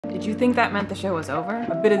Did you think that meant the show was over?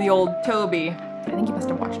 A bit of the old Toby. I think you must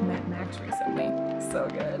have watched Mad Max recently. So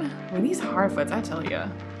good. I mean, these Harfoots, I tell you,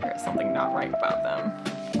 there's something not right about them.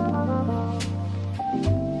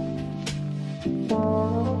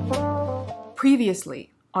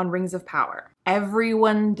 Previously on Rings of Power,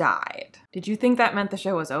 everyone died. Did you think that meant the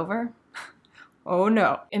show was over? Oh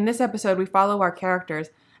no. In this episode, we follow our characters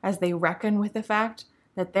as they reckon with the fact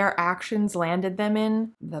that their actions landed them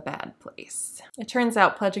in the bad place. It turns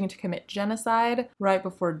out pledging to commit genocide right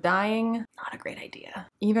before dying, not a great idea.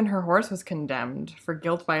 Even her horse was condemned for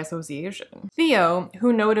guilt by association. Theo,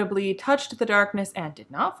 who notably touched the darkness and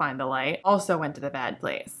did not find the light, also went to the bad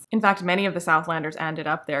place. In fact, many of the Southlanders ended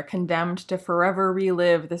up there, condemned to forever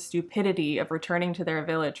relive the stupidity of returning to their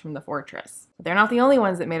village from the fortress. But they're not the only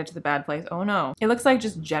ones that made it to the bad place, oh no. It looks like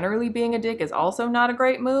just generally being a dick is also not a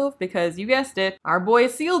great move, because you guessed it, our boy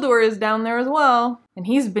Isildur is down there as well. And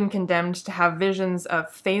he's been condemned to have visions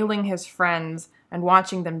of failing his friends and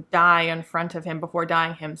watching them die in front of him before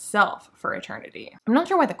dying himself for eternity. I'm not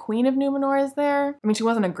sure why the Queen of Numenor is there. I mean, she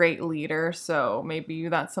wasn't a great leader, so maybe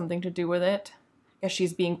that's something to do with it. I guess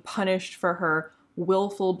she's being punished for her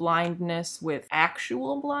willful blindness with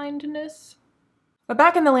actual blindness. But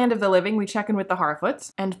back in the land of the living, we check in with the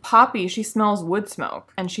Harfoots, and Poppy, she smells wood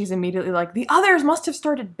smoke, and she's immediately like, the others must have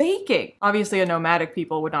started baking! Obviously, a nomadic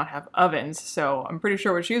people would not have ovens, so I'm pretty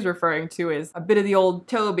sure what she's referring to is a bit of the old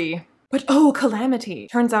Toby. But oh, calamity!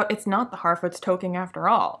 Turns out it's not the Harfoots toking after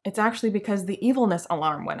all. It's actually because the evilness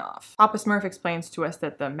alarm went off. Papa Smurf explains to us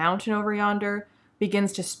that the mountain over yonder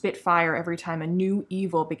begins to spit fire every time a new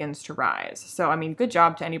evil begins to rise. So, I mean, good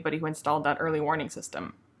job to anybody who installed that early warning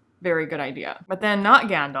system. Very good idea. But then not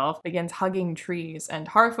Gandalf begins hugging trees, and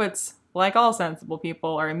Harfoots, like all sensible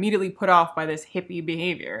people, are immediately put off by this hippie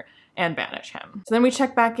behavior and banish him. So then we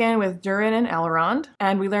check back in with Durin and Elrond,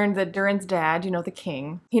 and we learned that Durin's dad, you know, the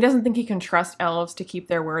king, he doesn't think he can trust elves to keep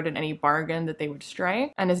their word in any bargain that they would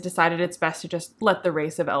stray, and has decided it's best to just let the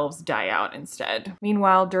race of elves die out instead.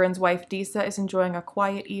 Meanwhile, Durin's wife Disa is enjoying a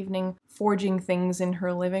quiet evening forging things in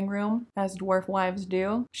her living room, as dwarf wives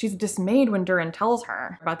do. She's dismayed when Durin tells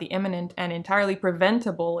her about the imminent and entirely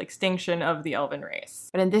preventable extinction of the elven race.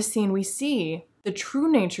 But in this scene, we see the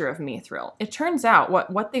true nature of Mithril. It turns out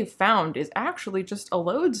what they've found is actually just a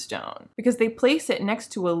lodestone, because they place it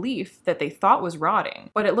next to a leaf that they thought was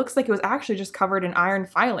rotting, but it looks like it was actually just covered in iron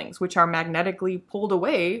filings, which are magnetically pulled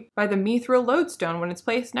away by the Mithril lodestone when it's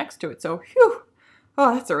placed next to it. So, phew!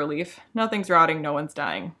 Oh, that's a relief. Nothing's rotting, no one's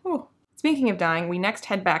dying. Whew. Speaking of dying, we next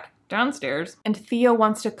head back downstairs, and Theo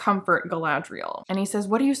wants to comfort Galadriel. And he says,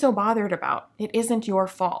 what are you so bothered about? It isn't your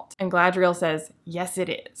fault. And Galadriel says, yes, it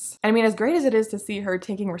is. I mean, as great as it is to see her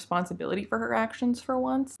taking responsibility for her actions for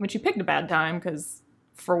once, I mean, she picked a bad time because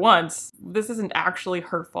for once, this isn't actually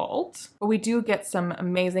her fault. But we do get some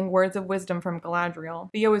amazing words of wisdom from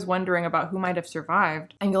Galadriel. Theo is wondering about who might have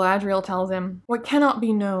survived, and Galadriel tells him, what cannot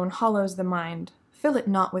be known hollows the mind. Fill it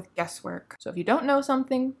not with guesswork. So if you don't know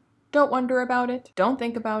something, don't wonder about it, don't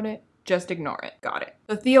think about it, just ignore it. Got it.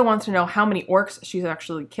 So Theo wants to know how many orcs she's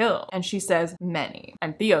actually killed, and she says many.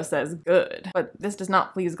 And Theo says good, but this does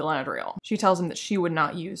not please Galadriel. She tells him that she would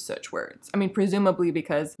not use such words. I mean, presumably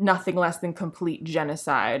because nothing less than complete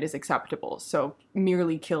genocide is acceptable, so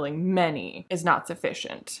merely killing many is not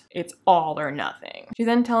sufficient. It's all or nothing. She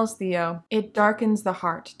then tells Theo, it darkens the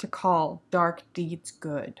heart to call dark deeds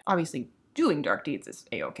good. Obviously, doing dark deeds is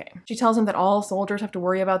a-okay. She tells him that all soldiers have to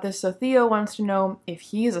worry about this, so Theo wants to know if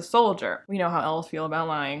he's a soldier. We know how elves feel about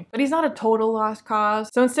lying. But he's not a total lost cause,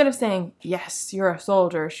 so instead of saying, yes, you're a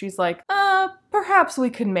soldier, she's like, perhaps we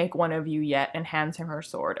could make one of you yet, and hands him her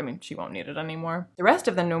sword. I mean, she won't need it anymore. The rest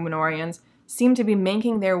of the Numenorians seem to be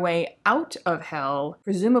making their way out of hell,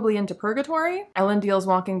 presumably into purgatory. Elendil's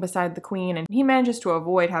walking beside the queen, and he manages to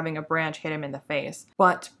avoid having a branch hit him in the face.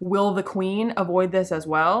 But will the queen avoid this as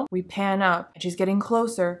well? We pan up, and she's getting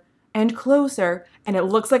closer and closer, and it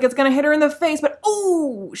looks like it's gonna hit her in the face, but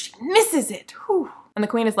oh, she misses it. Whew. And the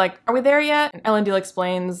queen is like, are we there yet? And Elendil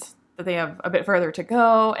explains that they have a bit further to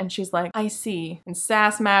go, and she's like, I see. And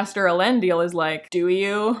Sass Master Elendil is like, do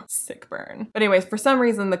you? Sick burn. But anyways, for some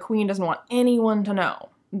reason, the queen doesn't want anyone to know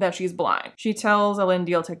that she's blind. She tells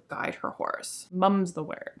Elendil to guide her horse. Mum's the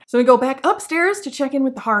word. So we go back upstairs to check in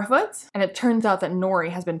with the Harfoots, and it turns out that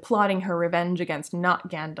Nori has been plotting her revenge against not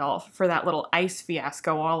Gandalf for that little ice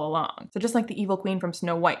fiasco all along. So just like the evil queen from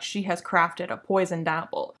Snow White, she has crafted a poisoned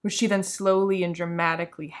apple, which she then slowly and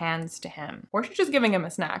dramatically hands to him. Or she's just giving him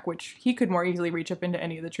a snack, which he could more easily reach up into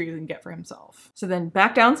any of the trees and get for himself. So then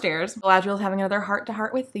back downstairs, Galadriel's having another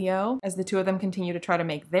heart-to-heart with Theo, as the two of them continue to try to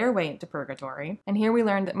make their way into purgatory. And here we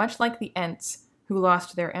learn that much like the Ents, who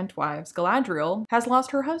lost their Entwives, Galadriel has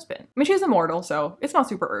lost her husband. I mean, she's immortal, so it's not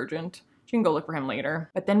super urgent. She can go look for him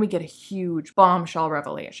later. But then we get a huge bombshell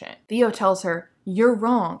revelation. Theo tells her, "You're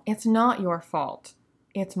wrong. It's not your fault.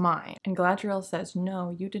 It's mine." And Galadriel says,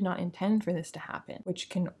 "No, you did not intend for this to happen," which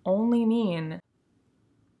can only mean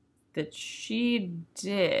that she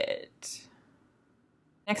did.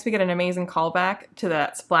 Next, we get an amazing callback to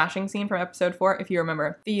that splashing scene from episode 4. If you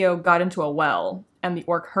remember, Theo got into a well and the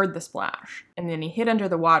orc heard the splash, and then he hid under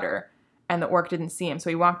the water and the orc didn't see him, so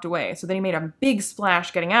he walked away. So then he made a big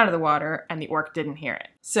splash getting out of the water and the orc didn't hear it.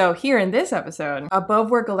 So here in this episode,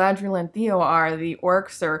 above where Galadriel and Theo are, the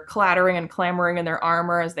orcs are clattering and clamoring in their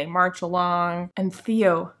armor as they march along, and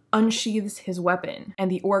Theo unsheathes his weapon,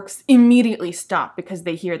 and the orcs immediately stop because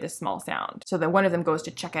they hear this small sound. So then one of them goes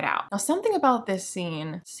to check it out. Now, something about this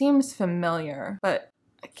scene seems familiar, but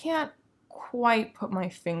I can't quite put my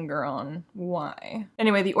finger on why.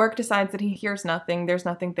 Anyway, the orc decides that he hears nothing, there's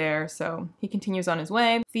nothing there, so he continues on his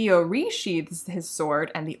way. Theo resheathes his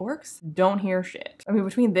sword, and the orcs don't hear shit. I mean,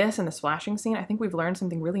 between this and the splashing scene, I think we've learned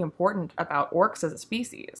something really important about orcs as a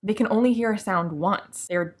species. They can only hear a sound once.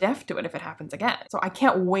 They're deaf to it if it happens again. So I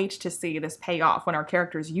can't wait to see this pay off when our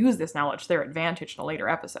characters use this knowledge to their advantage in a later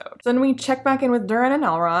episode. So then we check back in with Durin and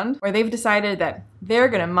Elrond, where they've decided that they're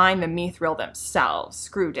gonna mine the mithril themselves.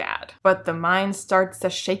 Screw Dad. But the mine starts a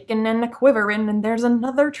shaking and a quivering, and there's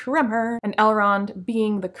another tremor. And Elrond,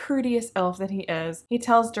 being the courteous elf that he is, he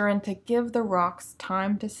tells Durin to give the rocks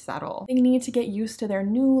time to settle. They need to get used to their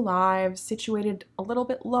new lives, situated a little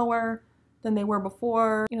bit lower than they were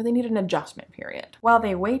before. You know, they need an adjustment period. While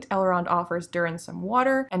they wait, Elrond offers Durin some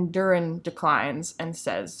water, and Durin declines and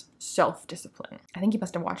says, self-discipline. I think he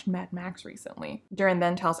must have watched Mad Max recently. Durin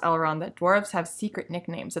then tells Elrond that dwarves have secret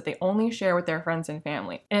nicknames that they only share with their friends and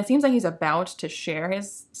family. And it seems like he's about to share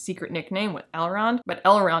his secret nickname with Elrond, but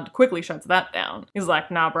Elrond quickly shuts that down. He's like,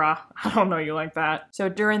 nah, brah, I don't know you like that. So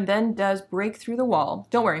Durin then does break through the wall.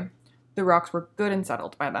 Don't worry. The rocks were good and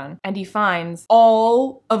settled by then. And he finds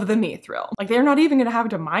all of the mithril. Like, they're not even gonna have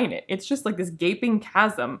to mine it. It's just like this gaping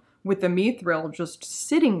chasm with the mithril just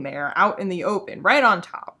sitting there out in the open, right on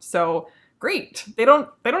top. So great. They don't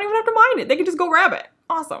even have to mine it. They can just go grab it.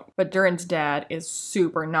 Awesome. But Durin's dad is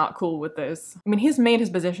super not cool with this. I mean, he's made his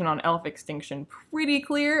position on elf extinction pretty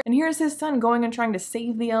clear, and here's his son going and trying to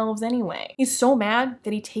save the elves anyway. He's so mad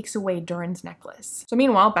that he takes away Durin's necklace. So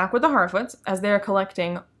meanwhile, back with the Harfoots, as they're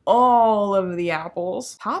collecting all of the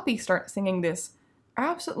apples, Poppy starts singing this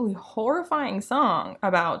absolutely horrifying song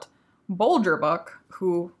about Bolgerbuck,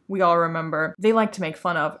 who we all remember they like to make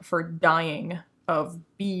fun of for dying of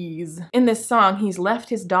bees. In this song, he's left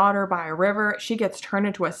his daughter by a river, she gets turned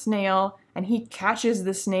into a snail, and he catches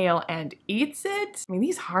the snail and eats it. I mean,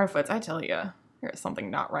 these Harfoots, I tell you, there's something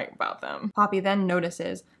not right about them. Poppy then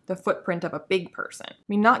notices the footprint of a big person. I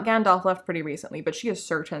mean, not Gandalf left pretty recently, but she is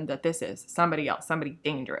certain that this is somebody else, somebody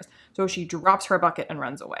dangerous. So she drops her bucket and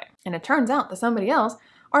runs away. And it turns out that somebody else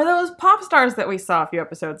are those pop stars that we saw a few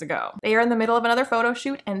episodes ago. They are in the middle of another photo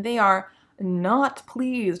shoot, and they are not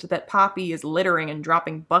pleased that Poppy is littering and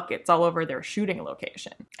dropping buckets all over their shooting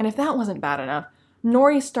location. And if that wasn't bad enough,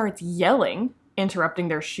 Nori starts yelling, interrupting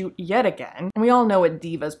their shoot yet again. And we all know what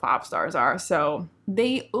divas pop stars are, so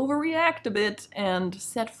they overreact a bit and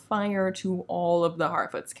set fire to all of the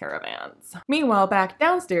Harfoots' caravans. Meanwhile, back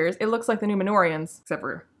downstairs, it looks like the Númenóreans, except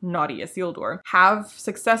for naughty Isildur, have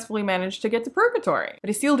successfully managed to get to Purgatory.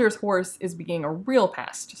 But Isildur's horse is being a real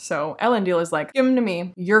pest, so Elendil is like, give him to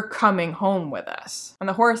me, you're coming home with us. And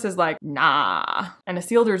the horse is like, nah. And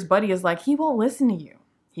Isildur's buddy is like, he won't listen to you.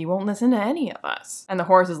 He won't listen to any of us. And the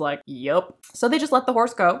horse is like, yup. So they just let the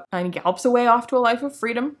horse go, and he gallops away off to a life of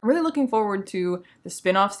freedom. I'm really looking forward to the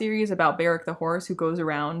spin-off series about Beric the horse, who goes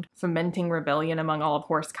around fomenting rebellion among all of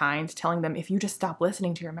horse kind, telling them if you just stop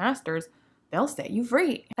listening to your masters, they'll set you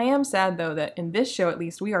free. I am sad, though, that in this show, at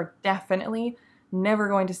least, we are definitely never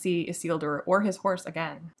going to see Isildur or his horse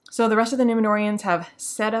again. So the rest of the Númenóreans have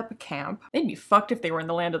set up camp. They'd be fucked if they were in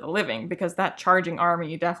the land of the living, because that charging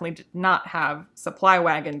army definitely did not have supply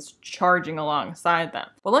wagons charging alongside them.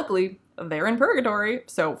 But luckily, they're in Purgatory,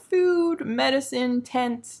 so food, medicine,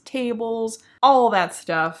 tents, tables, all that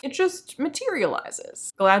stuff, it just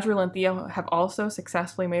materializes. Galadriel and Theo have also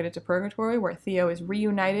successfully made it to Purgatory, where Theo is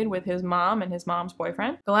reunited with his mom and his mom's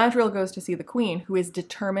boyfriend. Galadriel goes to see the queen, who is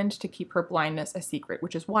determined to keep her blindness a secret,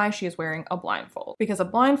 which is why she is wearing a blindfold. Because a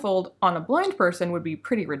blindfold on a blind person would be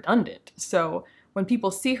pretty redundant, so when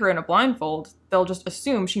people see her in a blindfold, they'll just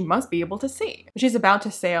assume she must be able to see. She's about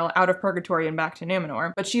to sail out of Purgatory and back to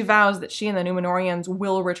Númenor, but she vows that she and the Númenóreans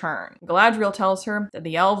will return. Galadriel tells her that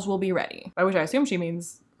the elves will be ready, by which I assume she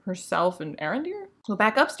means herself and Arondir? So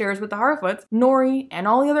back upstairs with the Harfoots, Nori and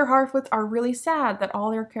all the other Harfoots are really sad that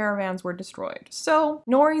all their caravans were destroyed. So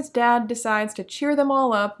Nori's dad decides to cheer them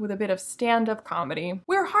all up with a bit of stand-up comedy.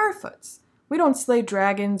 We're Harfoots. We don't slay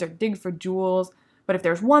dragons or dig for jewels, but if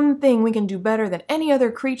there's one thing we can do better than any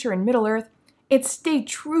other creature in Middle-earth, it's stay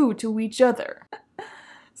true to each other.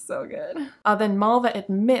 So good. Then Malva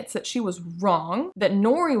admits that she was wrong, that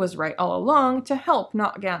Nori was right all along to help,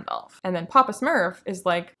 not Gandalf. And then Papa Smurf is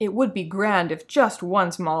like, it would be grand if just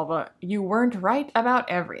once, Malva, you weren't right about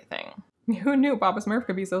everything. Who knew Papa Smurf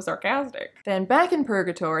could be so sarcastic? Then back in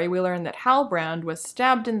Purgatory, we learn that Halbrand was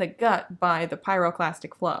stabbed in the gut by the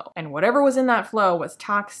pyroclastic flow. And whatever was in that flow was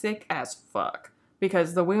toxic as fuck,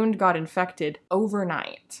 because the wound got infected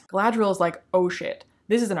overnight. Galadriel's like, oh shit.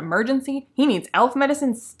 This is an emergency. He needs elf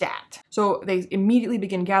medicine stat. So they immediately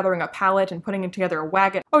begin gathering a pallet and putting together a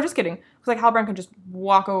wagon. Oh, just kidding. It's like Halbrand can just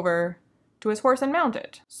walk over to his horse and mount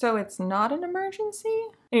it. So it's not an emergency?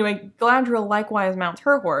 Anyway, Galadriel likewise mounts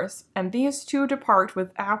her horse, and these two depart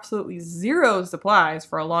with absolutely zero supplies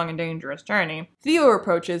for a long and dangerous journey. Theo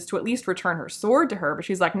approaches to at least return her sword to her, but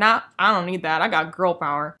she's like, nah, I don't need that. I got girl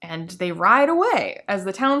power. And they ride away as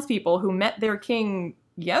the townspeople who met their king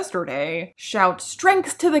yesterday shout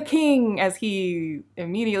strength to the king as he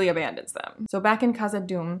immediately abandons them. So back in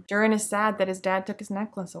Khazad-dûm, Durin is sad that his dad took his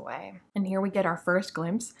necklace away. And here we get our first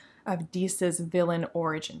glimpse of Disa's villain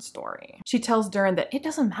origin story. She tells Durin that it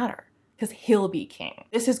doesn't matter, because he'll be king.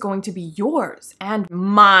 This is going to be yours and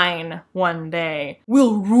mine one day.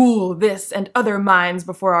 We'll rule this and other mines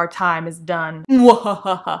before our time is done.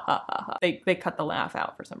 They cut the laugh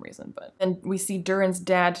out for some reason, but then we see Durin's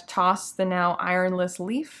dad toss the now ironless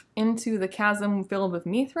leaf into the chasm filled with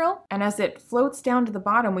mithril, and as it floats down to the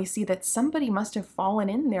bottom, we see that somebody must have fallen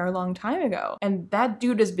in there a long time ago, and that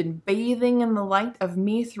dude has been bathing in the light of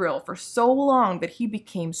mithril for so long that he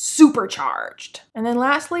became supercharged. And then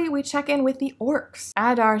lastly, we check in with the orcs.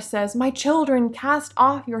 Adar says, "My children, cast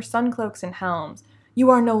off your suncloaks and helms. You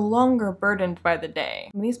are no longer burdened by the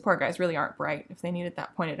day." And these poor guys really aren't bright if they needed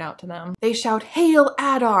that pointed out to them. They shout, "Hail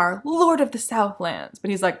Adar, Lord of the Southlands."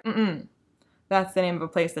 But he's like, that's the name of a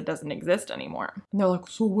place that doesn't exist anymore. And they're like,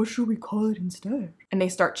 so what should we call it instead? And they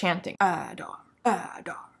start chanting, Adar,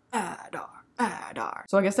 Adar, Adar, Adar.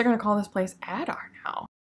 So I guess they're gonna call this place Adar now.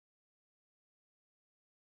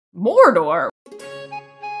 Mordor?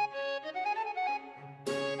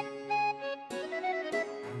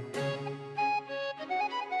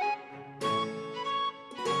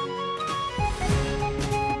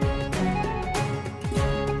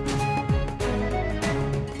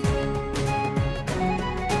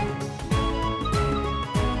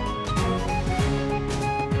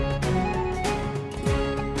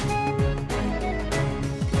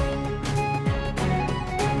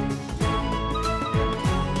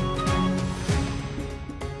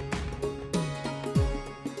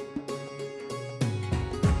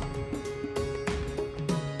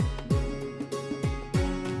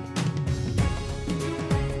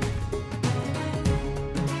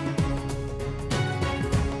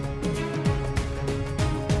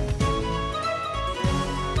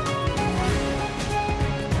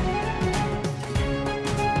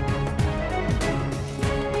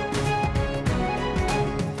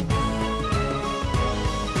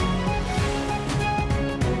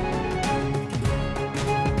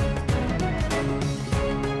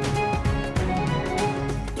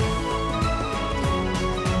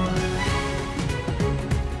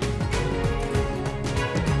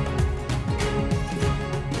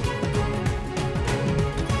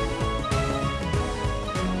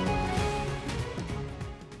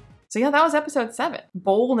 So yeah, that was episode 7.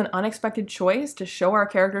 Bold and unexpected choice to show our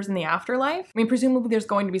characters in the afterlife. I mean, presumably there's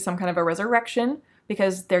going to be some kind of a resurrection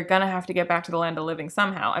because they're gonna have to get back to the land of living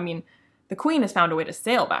somehow. I mean, the queen has found a way to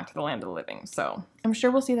sail back to the land of the living, so I'm sure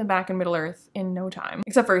we'll see them back in Middle-earth in no time.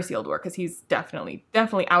 Except for Isildur, because he's definitely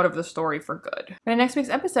out of the story for good. But in next week's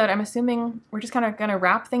episode, I'm assuming we're just kind of gonna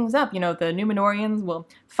wrap things up. You know, the Númenóreans will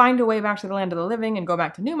find a way back to the land of the living and go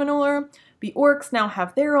back to Númenor. The orcs now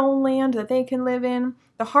have their own land that they can live in.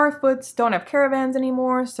 The Harfoots don't have caravans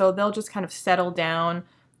anymore, so they'll just kind of settle down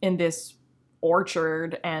in this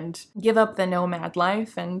orchard and give up the nomad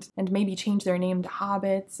life and maybe change their name to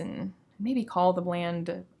hobbits and maybe call the land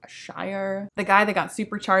a shire. The guy that got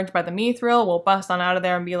supercharged by the mithril will bust on out of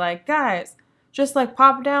there and be like, guys, just like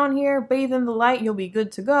pop down here, bathe in the light, you'll be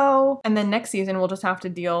good to go. And then next season, we'll just have to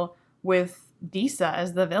deal with Disa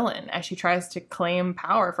as the villain as she tries to claim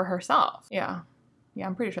power for herself. Yeah,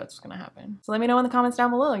 I'm pretty sure that's what's gonna happen. So let me know in the comments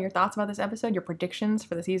down below your thoughts about this episode, your predictions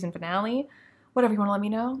for the season finale. whatever you want to let me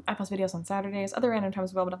know. I post videos on Saturdays, other random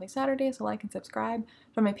times as well, but definitely Saturdays, so like and subscribe.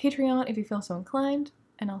 Join my Patreon if you feel so inclined,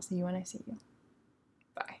 and I'll see you when I see you.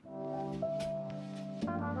 Bye.